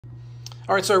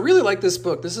All right, so I really like this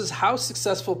book. This is How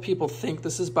Successful People Think.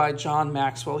 This is by John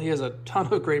Maxwell. He has a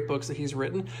ton of great books that he's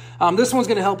written. This one's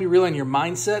going to help you really on your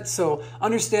mindset. So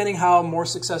understanding how more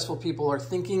successful people are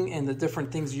thinking and the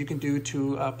different things you can do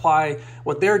to apply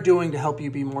what they're doing to help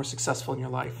you be more successful in your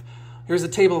life. Here's a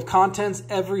table of contents.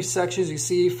 Every section, as you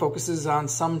see, focuses on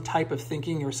some type of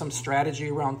thinking or some strategy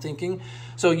around thinking.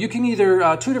 So you can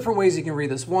either, two different ways you can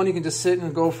read this. One, you can just sit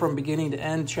and go from beginning to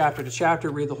end, chapter to chapter,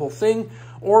 read the whole thing.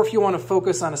 Or if you want to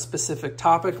focus on a specific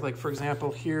topic, like for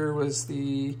example, here was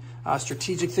the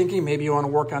strategic thinking. Maybe you want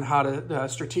to work on how to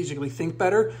strategically think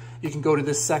better. You can go to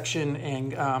this section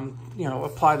and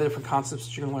apply the different concepts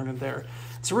that you're going to learn in there.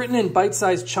 It's written in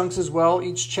bite-sized chunks as well.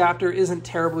 Each chapter isn't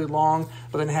terribly long,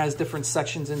 but then it has different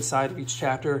sections inside of each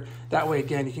chapter. That way,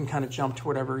 again, you can kind of jump to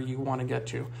whatever you want to get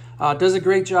to. Does a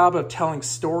great job of telling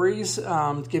stories,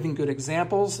 giving good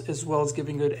examples, as well as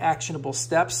giving good actionable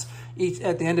steps.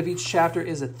 At the end of each chapter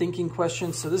is a thinking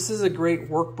question. So this is a great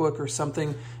workbook or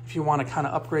something if you want to kind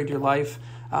of upgrade your life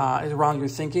around your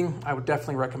thinking. I would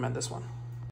definitely recommend this one.